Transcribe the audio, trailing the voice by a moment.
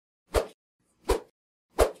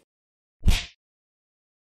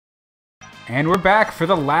And we're back for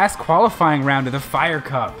the last qualifying round of the Fire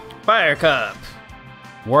Cup. Fire Cup.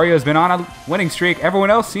 Wario's been on a winning streak.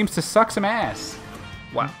 Everyone else seems to suck some ass.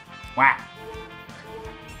 Wow. Wow.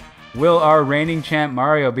 Will our reigning champ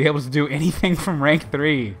Mario be able to do anything from rank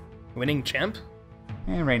 3? Winning champ?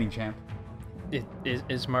 Reigning champ.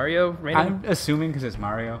 Is Mario reigning? I'm assuming because it's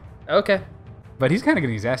Mario. Okay. But he's kind of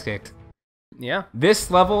getting his ass kicked. Yeah.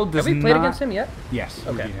 This level does not... Have we played against him yet? Yes,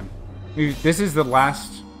 okay. We beat him. This is the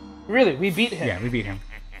last... Really? We beat him? Yeah, we beat him.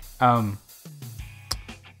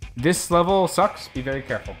 This level sucks. Be very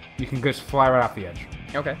careful. You can just fly right off the edge.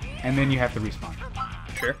 Okay. And then you have to respawn.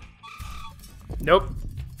 Sure. Nope.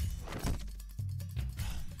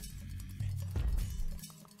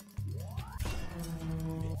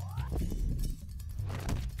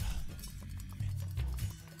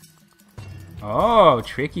 Oh,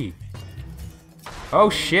 tricky. Oh,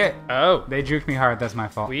 shit. Oh. They juked me hard. That's my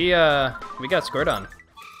fault. We got scored on.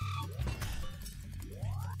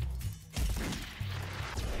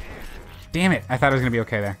 Damn it. I thought it was going to be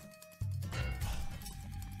okay there.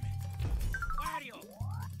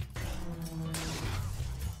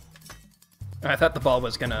 I thought the ball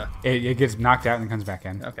was gonna... It gets knocked out and comes back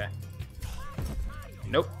in. Okay.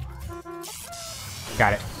 Nope.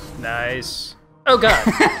 Got it. Nice. Oh, God.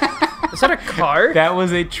 Is that a car? That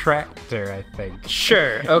was a tractor, I think.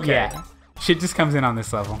 Sure. Okay. Yeah. Shit just comes in on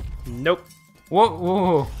this level. Nope. Whoa,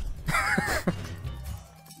 whoa, whoa.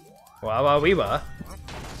 Wah, wah, wee, wah.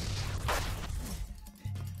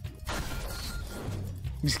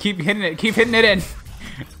 Just keep hitting it. Keep hitting it in.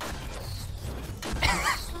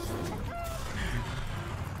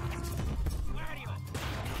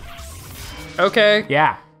 Okay.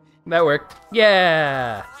 Yeah. That worked.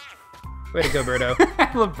 Yeah. Way to go, Birdo.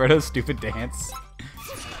 I love Birdo's stupid dance.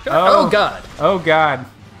 Oh, God. Oh, God.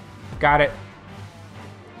 Got it.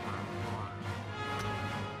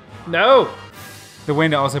 No. The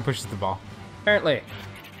wind also pushes the ball. Apparently.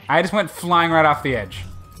 I just went flying right off the edge.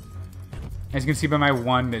 As you can see by my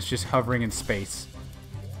one that's just hovering in space.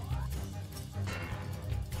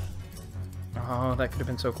 Oh, that could have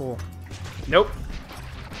been so cool. Nope.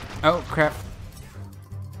 Oh, crap.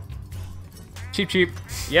 Cheap, cheap.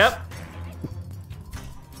 Yep.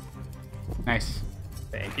 Nice.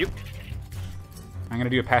 Thank you. I'm going to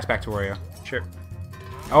do a pass back to Wario. Sure.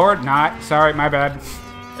 Or not. Sorry, my bad.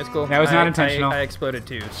 It's cool. That was not intentional. I exploded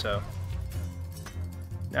too, so.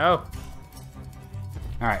 No.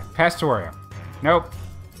 Alright, pass to Wario. Nope.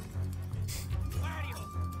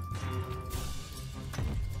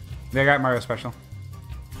 They got Mario special.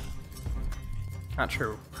 Not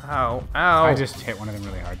sure how. Ow. I just hit one of them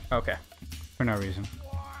really hard. Okay. For no reason.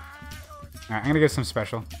 Alright, I'm gonna get some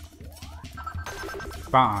special.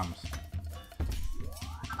 Bombs.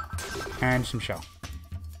 And some shell.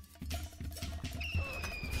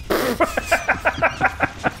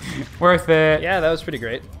 Worth it. Yeah, that was pretty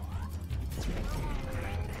great.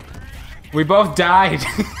 We both died.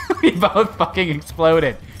 We both fucking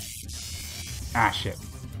exploded. Ah, shit.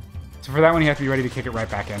 So for that one, you have to be ready to kick it right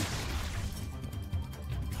back in.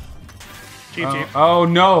 Cheap, cheap. Oh,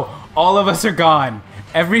 no. All of us are gone.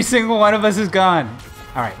 Every single one of us is gone.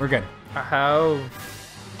 All right, we're good. How?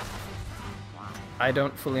 I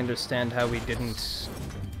don't fully understand how we didn't...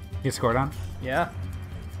 Get scored on. Yeah.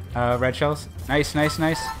 Red shells. Nice, nice,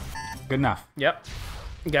 nice. Good enough. Yep.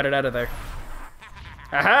 Got it out of there.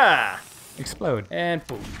 Aha! Explode. And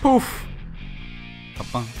boom. Poof.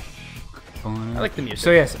 I like the music.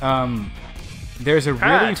 So yes, there's a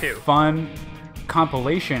really too. fun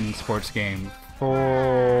compilation sports game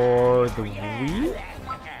for the Wii,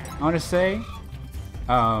 I want to say.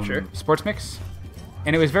 Sure. Sports Mix.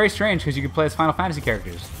 And it was very strange because you could play as Final Fantasy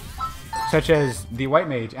characters, such as the White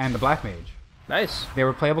Mage and the Black Mage. Nice. They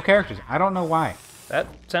were playable characters. I don't know why. That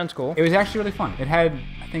sounds cool. It was actually really fun. It had,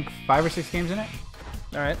 I think, 5 or 6 games in it.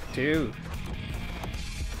 All right, 2,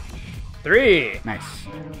 3. Nice.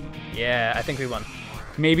 Yeah, I think we won.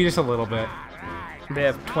 Maybe just a little bit. They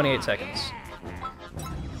have 28 seconds.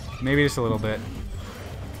 Maybe just a little bit.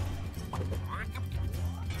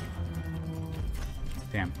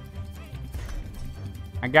 Damn.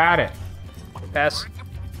 I got it. Pass.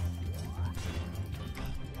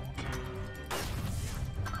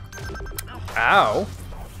 Ow.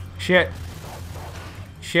 Shit.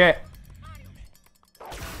 Shit.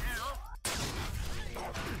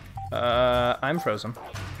 I'm frozen.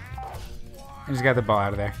 I just got the ball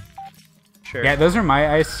out of there. Sure. Yeah, those are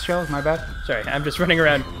my ice shells. My bad. Sorry, I'm just running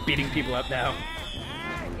around beating people up now.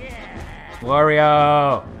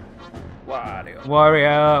 Wario. Wario.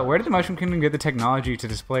 Wario. Where did the Mushroom Kingdom get the technology to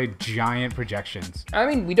display giant projections? I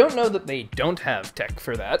mean, we don't know that they don't have tech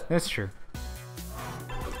for that. That's true.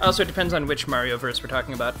 Also, it depends on which Mario verse we're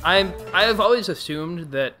talking about. I've always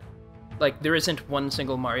assumed that, like, there isn't one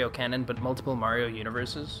single Mario canon, but multiple Mario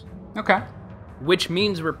universes. Okay. Which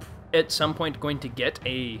means we're at some point going to get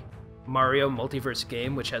a Mario multiverse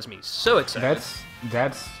game, which has me so excited.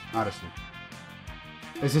 That's Odyssey.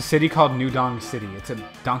 There's a city called New Dong City. It's a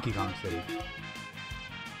Donkey Kong city.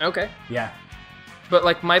 Okay. Yeah. But,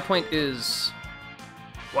 like, my point is...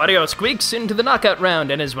 Wario squeaks into the knockout round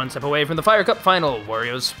and is one step away from the Fire Cup final.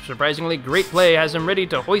 Wario's surprisingly great play has him ready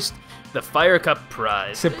to hoist the Fire Cup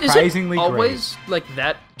prize. Surprisingly is it always like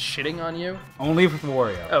that shitting on you? Only with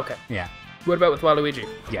Wario. Okay. Yeah. What about with Waluigi?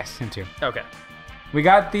 Yes, him too. Okay. We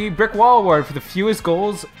got the Brick Wall Award for the fewest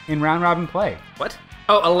goals in round-robin play. What?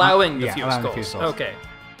 Oh, allowing the yeah, fewest allowing goals. the fewest goals.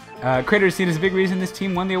 Okay. Critter is seen as a big reason this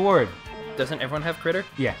team won the award. Doesn't everyone have Critter?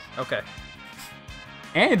 Yes. Okay.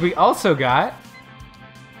 And we also got...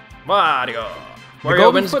 Wario. The Wario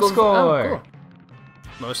Golden wins Foot gold- score. Oh, cool.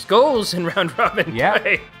 Most goals in round robin. Yeah.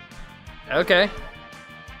 play. Okay.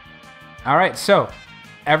 All right, so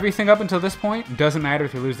everything up until this point doesn't matter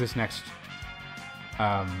if you lose this next.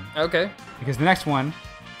 Okay. Because the next one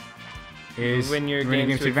is Win your winning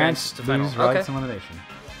games to advance to final. lose relics Okay. elimination.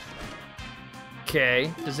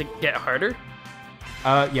 Okay. Does it get harder?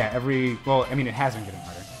 Yeah, well, I mean, it has been getting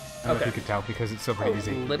harder. I don't know if Okay. you could tell because it's still pretty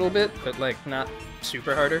easy. A little bit, but like not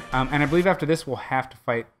super harder. And I believe after this we'll have to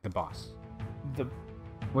fight the boss, The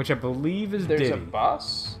which I believe is There's Diddy. a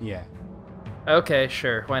boss? Yeah, Okay,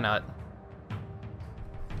 sure. Why not?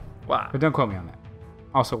 Wow. but don't quote me on that.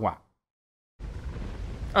 Also, wow.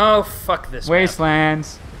 Oh, fuck this. map.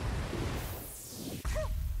 Wastelands.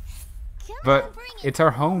 But it's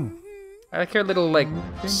our home. I like your little, like,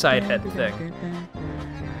 side head thing.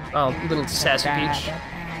 Oh, little sassy peach.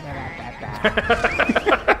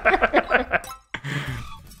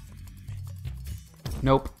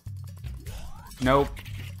 Nope. Nope.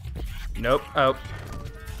 Nope. Oh.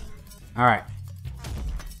 All right.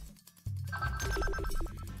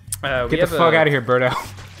 We Get the fuck out of here, Birdo.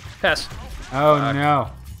 Pass. Oh, Fuck. no.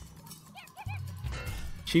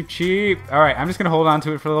 Cheap, cheap. All right, I'm just going to hold on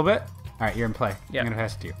to it for a little bit. All right, you're in play. Yeah. I'm going to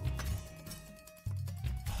pass it to you.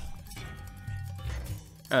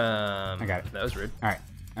 I got it. That was rude. All right.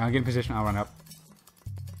 I'll get in position. I'll run up.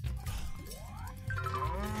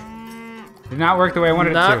 Did not work the way I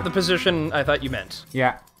wanted it Not to. the position I thought you meant.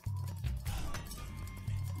 Yeah.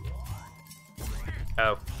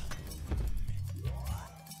 Oh.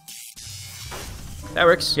 That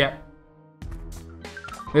works. Yeah.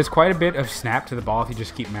 There's quite a bit of snap to the ball if you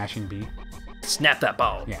just keep mashing B. Snap that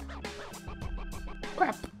ball. Yeah.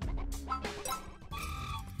 Crap.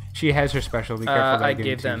 She has her special. Be careful that I give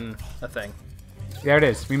gave it to you. them a thing. There it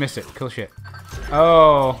is. We missed it. Cool shit.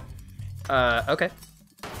 Oh. Okay.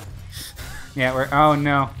 Yeah, we're... Oh,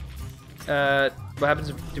 no. What happens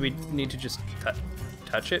if... Do we need to just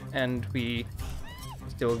touch it and we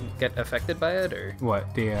still get affected by it, or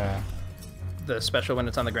What? the special when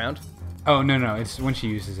it's on the ground? Oh, no, no. It's when she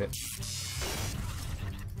uses it.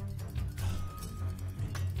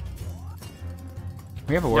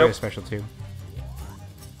 We have a Wario Nope. special, too.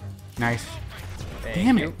 Nice. Thank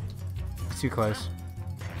Damn you. it. It's too close.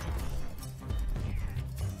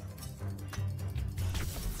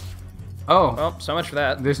 Oh, Well, so much for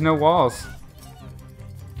that. there's no walls.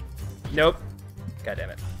 Nope. God damn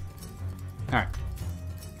it. Alright.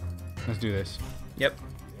 Let's do this. Yep.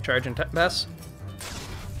 Charge and pass.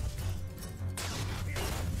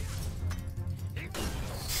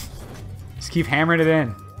 Just keep hammering it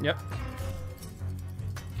in. Yep.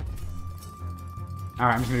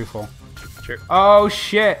 Alright, I'm just gonna do full. Sure. Oh,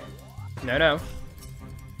 shit. No, no.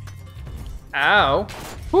 Ow.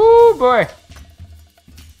 Woo, boy.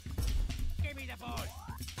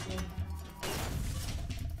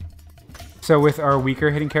 So with our weaker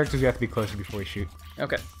hitting characters, we have to be closer before we shoot.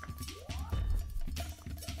 Okay.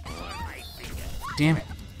 Damn it.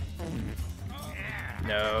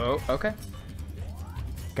 No. Okay.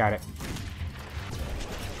 Got it.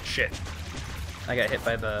 Shit. I got hit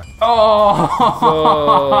by the... Oh!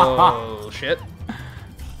 Oh, shit.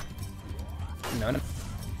 No, no.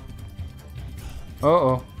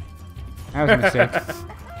 Uh-oh. That was a mistake.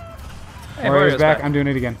 Hey, Wario's Wario's back. I'm doing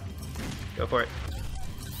it again. Go for it.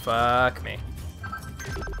 Fuck me.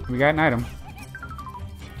 We got an item.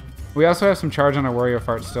 We also have some charge on our Wario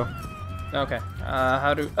fart still. Okay.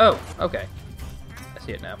 How do... Oh, okay. I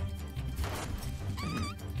see it now.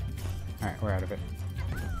 Alright, we're out of it.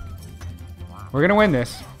 We're gonna win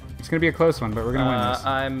this. It's gonna be a close one, but we're gonna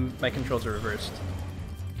win this. My controls are reversed.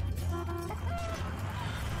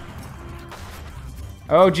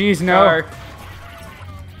 Oh, geez, no. Car.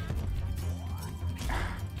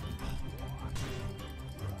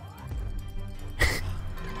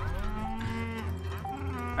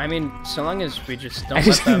 I mean, so long as we just don't I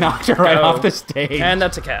just let them knocked her right go. off the stage. And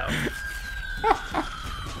that's a cow.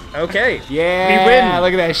 Okay. Yeah, We win.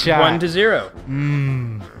 look at that shot. 1-0.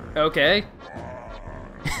 Mmm. Okay.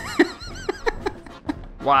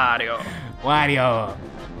 Wario. Wario.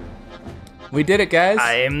 We did it, guys.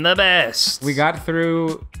 I am the best. We got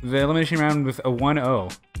through the elimination round with a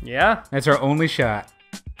 1-0. Yeah. That's our only shot.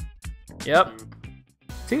 Yep.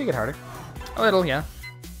 See, they get harder. A little, yeah.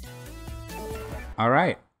 All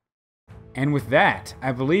right. And with that,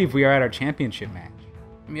 I believe we are at our championship match.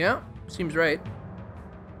 Yeah. Seems right.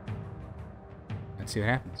 Let's see what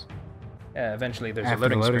happens. Eventually, there's After a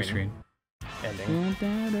loading, the loading screen. screen.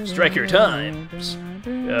 Ending. Strike your times.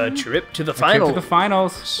 A trip to the Trip finals. to the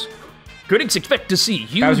finals. Critics expect to see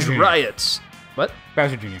huge Bowser Jr. riots. What?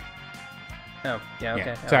 Bowser Jr. Oh, yeah, okay.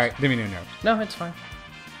 Yeah. Sorry, didn't mean to interrupt. No, it's fine.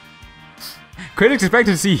 Critics expect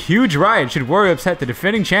to see huge riots should Wario upset the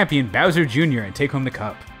defending champion Bowser Jr. and take home the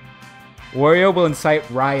cup. Wario will incite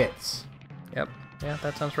riots. Yep. Yeah,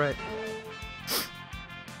 that sounds right.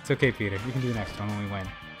 It's okay, Peter. You can do the next one when we win.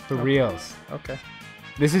 For reals. Okay.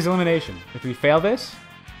 This is elimination. If we fail this,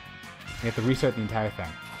 we have to restart the entire thing.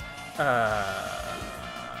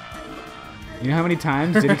 You know how many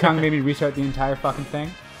times Diddy Kong made me restart the entire fucking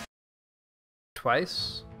thing?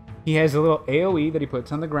 Twice? He has a little AoE that he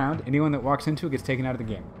puts on the ground. Anyone that walks into it gets taken out of the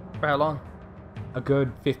game. For how long? A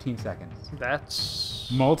good 15 seconds.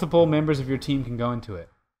 That's Multiple members of your team can go into it.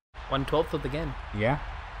 1/12 of the game. Yeah?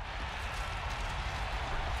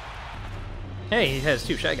 Hey, he has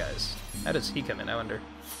 2 Shy Guys. How does he come in, I wonder?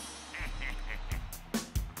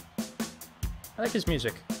 I like his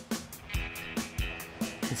music.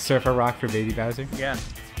 It's Surfer Rock for Baby Bowser. Yeah.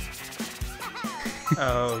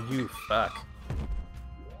 Oh, you fuck.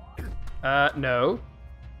 No.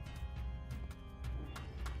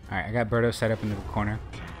 Alright, I got Birdo set up in the corner.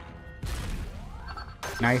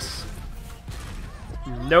 Nice.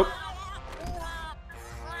 Nope.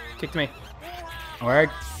 Kicked me. Or,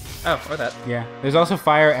 Oh, or that. yeah. There's also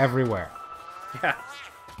fire everywhere. Yeah.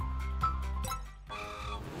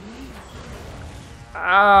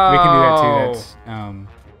 Oh. We can do that too.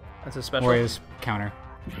 That's That's a special. Wario's counter.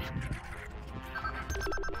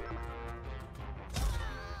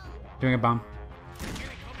 Doing a bomb.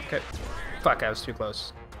 Okay. Fuck, I was too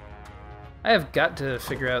close. I have got to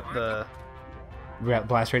figure out the... We got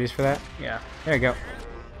blast radius for that? Yeah. There you go.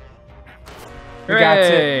 We Hooray! got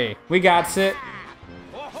it. We got it.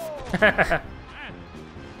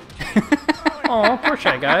 Oh, poor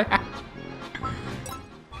Shy Guy.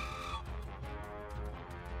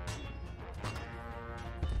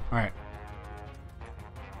 Alright.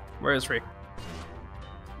 Where is Rick?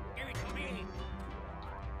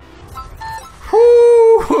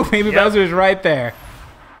 Whoo! Baby Yep. Bowser is right there.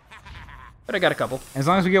 But I got a couple. As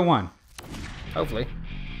long as we get one. Hopefully.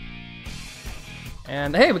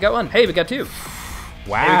 And hey, we got 1. Hey, we got 2.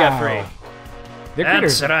 Wow. Hey, we got 3. Their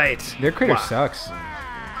That's critters, right. their critter Wow. sucks.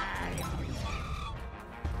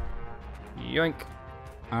 Yoink.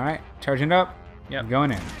 Alright, charging it up. Yep.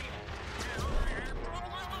 Going in.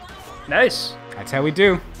 Nice. That's how we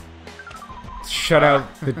do. Shut out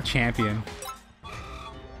the champion.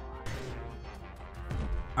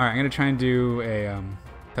 Alright, I'm gonna try and do a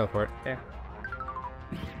teleport. Okay.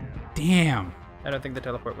 Damn. I don't think the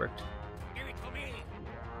teleport worked.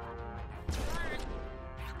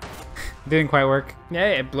 Didn't quite work. Yeah,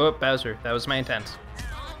 it blew up Bowser. That was my intent.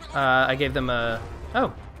 I gave them a...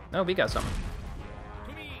 Oh. No, we got something.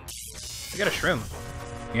 We got a shroom.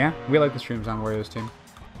 Yeah, we like the streams on Wario's team.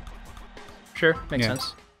 Sure, makes Yeah.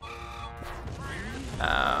 sense.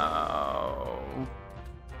 Oh.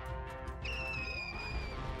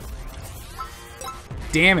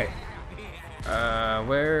 Damn it.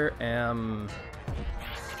 Where am...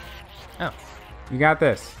 Oh, You got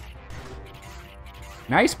this.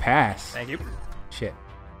 Nice pass. thank you. Shit.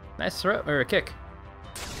 Nice throw, or a kick.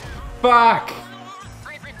 Fuck!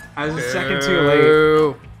 I was a second too late.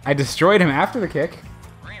 Boo. I destroyed him after the kick.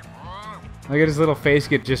 Look at his little face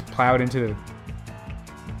get just plowed into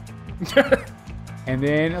the... And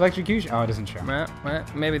then electrocution. Oh, it doesn't show. Well,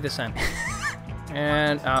 maybe this time.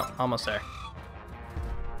 And, oh, almost there.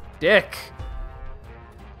 Dick.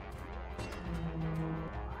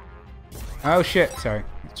 Oh shit, sorry.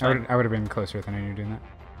 It's I fine. would have been closer if I knew you were doing that.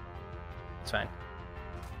 It's fine.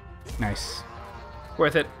 Nice.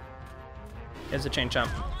 Worth it. It's a chain jump.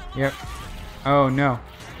 Yep. Oh no.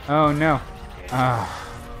 Oh no. Ah.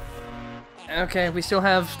 Okay, we still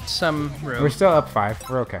have some room. We're still up 5.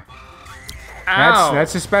 We're okay. Ow!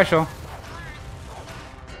 That's a special.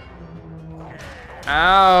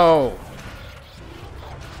 Ow!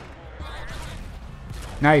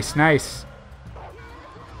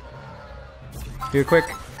 Do it quick.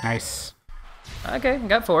 Nice. Okay, I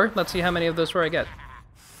got 4. Let's see how many of those 4 I get.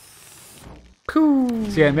 Cool.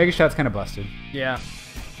 So yeah, Mega Shot's kind of busted. Yeah.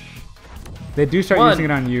 They do start 1, using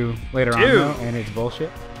it on you later 2. on, though, and it's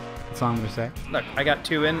bullshit. That's all I'm going to say. Look, I got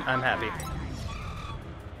 2 in. I'm happy.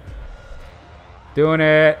 Doing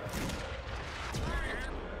it.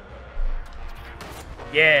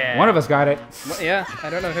 Yeah. One of us got it. Well, yeah, I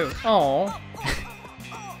don't know who. Oh.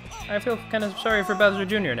 I feel kind of sorry for Bowser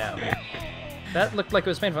Jr. now. That looked like it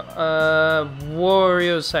was painful.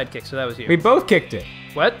 Wario's sidekick, so that was you. We both kicked it.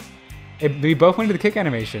 What? We both went to the kick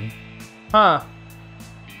animation. Huh.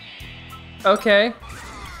 Okay.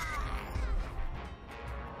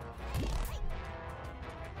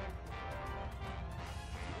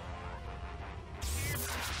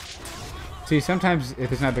 See, sometimes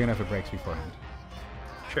if it's not big enough, it breaks beforehand.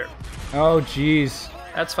 Sure. Oh, jeez.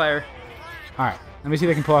 That's fire. All right, let me see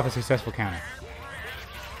if I can pull off a successful counter.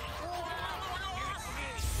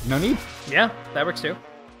 No need. Yeah, that works too.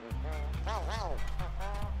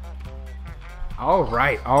 All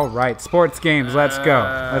right. Sports games, let's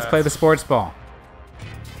go. Let's play the sports ball.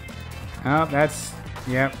 Oh, that's,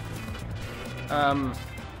 yep.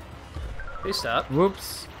 Please stop.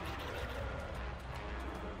 Whoops.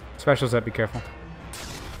 Specials up, be careful.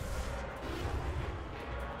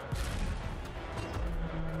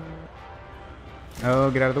 Oh,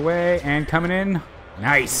 get out of the way, and coming in.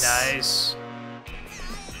 Nice. Nice.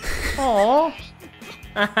 Aww.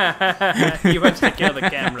 You went to kill the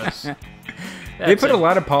cameras. They put a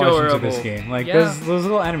lot of polish into adorable. this game. Like, Yeah. those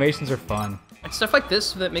little animations are fun. It's stuff like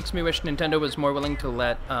this that makes me wish Nintendo was more willing to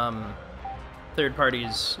let third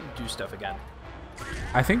parties do stuff again.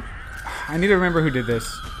 I think, I need to remember who did this.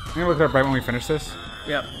 I'm gonna look it up right when we finish this.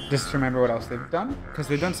 Yep. Just to remember what else they've done. Because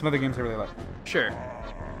they've done some other games I really like. Sure.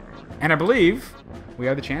 And I believe we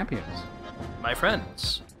are the champions. My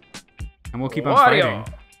friends. And we'll keep on Wario.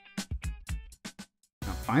 fighting.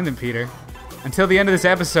 Now find them, Peter. Until the end of this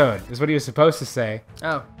episode, is what he was supposed to say.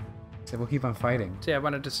 Oh. He said, we'll keep on fighting. See, I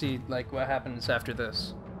wanted to see, like, what happens after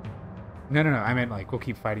this. No. I meant, like, we'll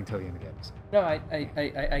keep fighting till the end of the episode. No,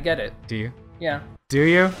 I get it. Do you? Yeah. Do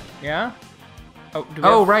you? Yeah? Oh, do we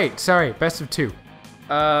Oh, have... right. Sorry. Best of 2.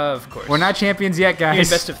 Of course. We're not champions yet, You mean guys.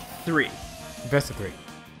 best of 3. Best of 3.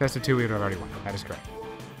 Best of 2 we would have already won. That is correct.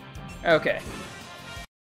 Okay.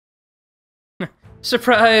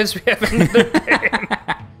 Surprise! We have another game.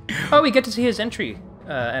 Oh, we get to see his entry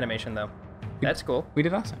animation, though. That's cool. We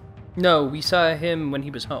did last time. No, we saw him when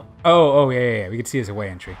he was home. Oh, yeah. We could see his away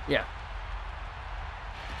entry. Yeah.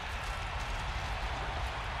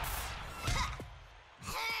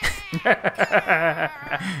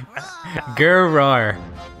 Gurrar.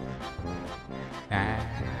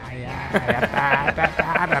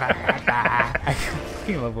 I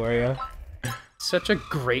fucking love Wario. Such a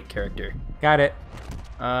great character. Got it.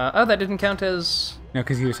 Oh, that didn't count as... No,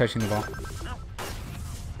 because he was touching the ball.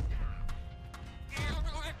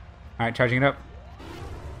 Alright, charging it up.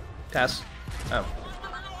 Pass. Oh.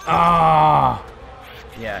 Ah!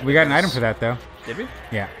 Yeah. We got an item for that, though. Did we?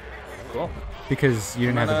 Yeah. Cool. Because you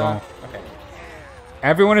didn't have the ball. Okay.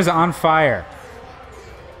 Everyone is on fire.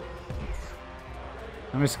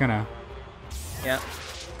 I'm just gonna... Yeah.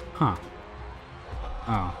 Huh.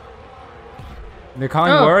 Oh. They're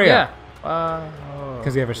calling Wario. Yeah.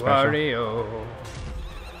 Because they have a special. Wario.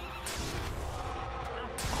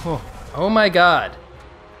 Oh. Oh my god.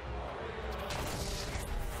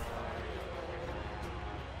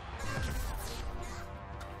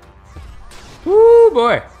 Woo,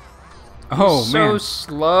 boy. Oh, so man.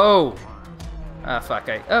 slow. Ah, fuck.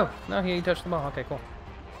 Oh, no, he touched the ball. Okay, cool.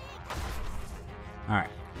 Alright.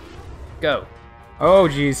 Go. Oh,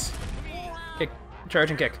 jeez. Kick.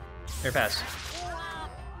 Charge and kick. Or pass.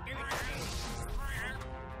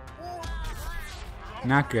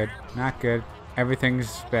 Not good. Not good.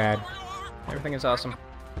 Everything's bad. Everything is awesome.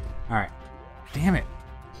 Alright. Damn it.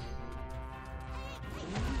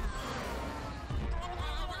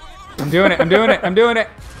 I'm doing it. I'm doing it. I'm doing it.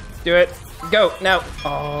 Do it. Go. Now.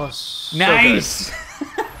 Oh, so Nice.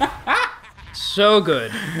 Good. So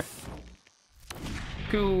good.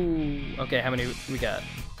 Cool. Okay, how many we got?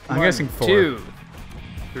 I'm 1, guessing 4. 2,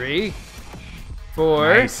 3,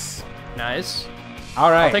 4. Nice. Nice.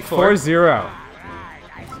 Alright. I'll take 4. 4-0.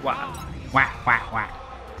 Wow. Whack, whack, whack.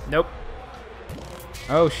 Nope.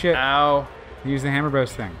 Oh, shit. Ow. Use the Hammer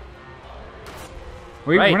Bros thing.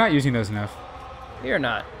 Right. We're not using those enough. You're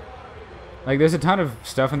not. Like, there's a ton of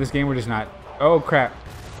stuff in this game we're just not... Oh, crap.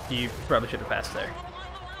 You probably should have passed there.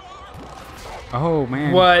 Oh,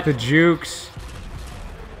 man. What? The jukes.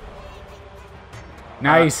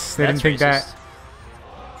 Nice. They didn't That's think racist.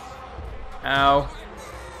 that. Ow.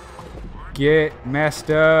 Get messed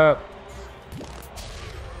up.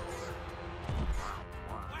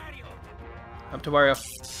 Up to Wario.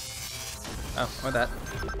 Oh, or that.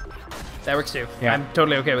 That works too. Yeah. I'm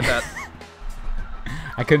totally okay with that.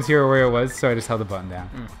 I couldn't see where Wario was, so I just held the button down.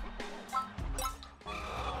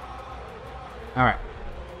 All right.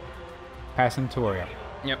 Pass him to Wario.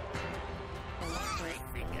 Yep.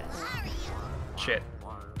 Shit.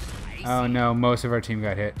 Oh no, most of our team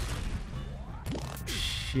got hit.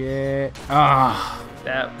 Shit. Ah,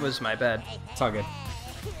 That was my bad. it's all good.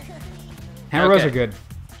 Hammer rolls Okay. are good.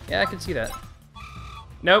 Yeah, I can see that.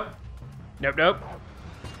 Nope. Nope, nope.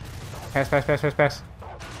 Pass, pass, pass, pass, pass.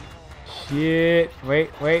 Shit. Wait,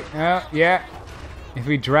 wait. Oh, yeah. If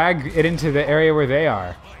we drag it into the area where they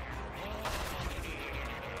are.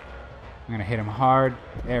 I'm gonna hit him hard.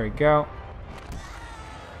 There we go.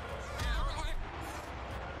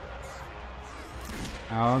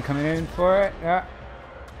 Oh, I'm coming in for it.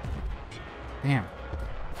 Damn.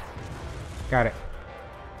 Got it.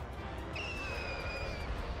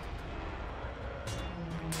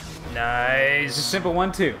 It's a Nice. simple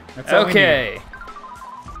 1-2. That's all we need. Okay.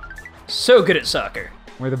 So good at soccer.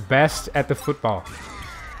 We're the best at the football.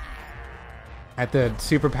 At the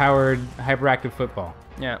super-powered, hyperactive football.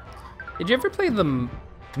 Yeah. Did you ever play the...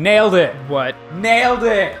 Nailed it! What? Nailed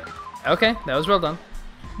it! Okay, that was well done.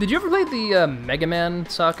 Did you ever play the Mega Man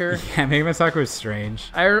soccer? Yeah, Mega Man Soccer was strange.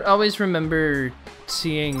 I always remember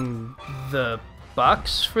seeing the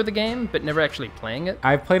box for the game, but never actually playing it.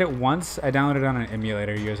 I played it once. I downloaded it on an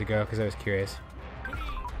emulator years ago because I was curious.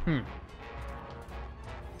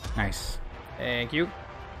 Nice. Thank you.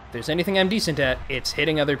 If there's anything I'm decent at, it's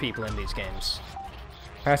hitting other people in these games.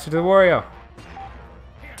 Pass it to the Wario.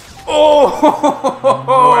 Oh!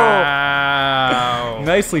 Wow.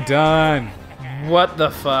 Nicely done. What the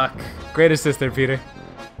fuck? Great assist there, Peter.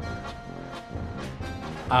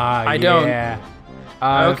 I don't. Yeah.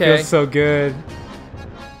 Okay. It feels so good.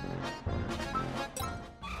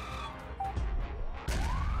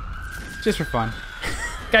 Just for fun.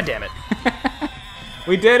 God damn it.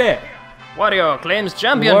 We did it. Wario claims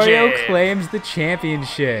championship. Wario claims the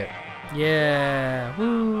championship Yeah.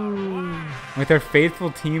 Woo. with our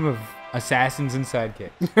faithful team of assassins and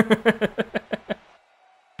sidekicks.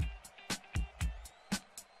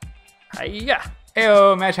 Hiya.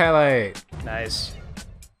 Ayo, match highlight. Nice.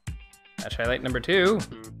 Match highlight number 2.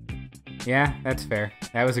 Yeah, that's fair.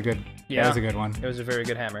 That was a good. Yeah. That was a good one. It was a very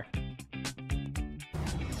good hammer.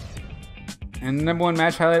 And the number 1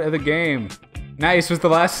 match highlight of the game. Nice was the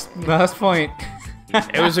last point.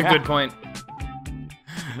 It was a good point.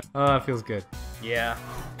 Oh, it feels good. Yeah.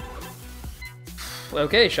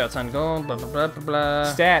 Okay, shots on goal, blah, blah, blah, blah,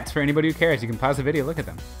 blah. Stats for anybody who cares. You can pause the video, look at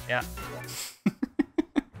them. Yeah.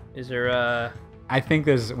 Is there, I think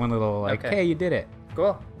there's one little like, Okay. hey, you did it.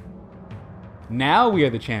 Cool. Now we are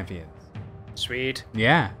the champions. Sweet.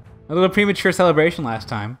 Yeah. A little premature celebration last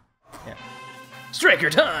time. Yeah. Striker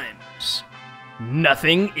times.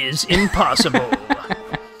 Nothing is impossible.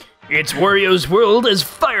 It's Wario's world as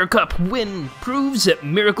Fire Cup win proves that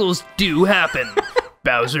miracles do happen.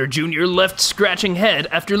 Bowser Jr. left scratching head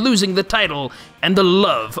after losing the title and the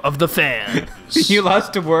love of the fans. You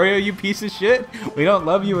lost to Wario, you piece of shit. We don't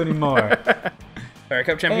love you anymore. Fire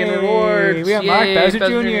Cup champion Hey, rewards. we unlocked Yay, Bowser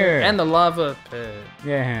Jr. And the lava pit.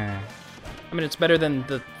 Yeah. I mean, it's better than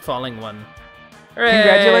the falling one. Hooray!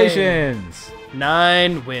 Congratulations.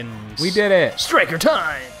 9 wins. We did it. Striker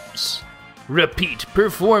times. Repeat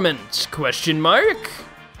performance? Question mark.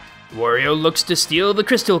 Wario looks to steal the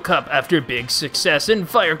Crystal Cup after big success in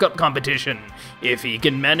Fire Cup competition. If he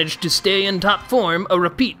can manage to stay in top form, a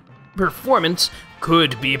repeat performance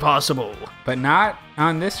could be possible. But not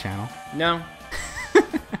on this channel. No.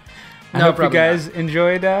 I No, hope you probably guys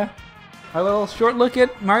enjoyed our little short look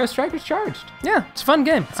at Mario Strikers Charged. Yeah, it's a fun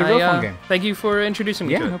game. It's a real fun game. Thank you for introducing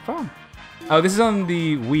me Yeah, to no it. problem. Oh, this is on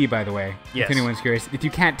the Wii, by the way. Yes. If anyone's curious. If you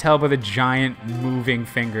can't tell by the giant moving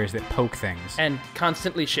fingers that poke things. And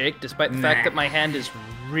constantly shake, despite the fact that my hand is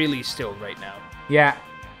really still right now. Yeah.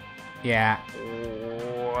 Yeah.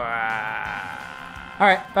 Wow. All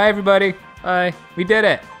right. Bye, everybody. Bye. We did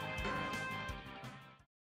it.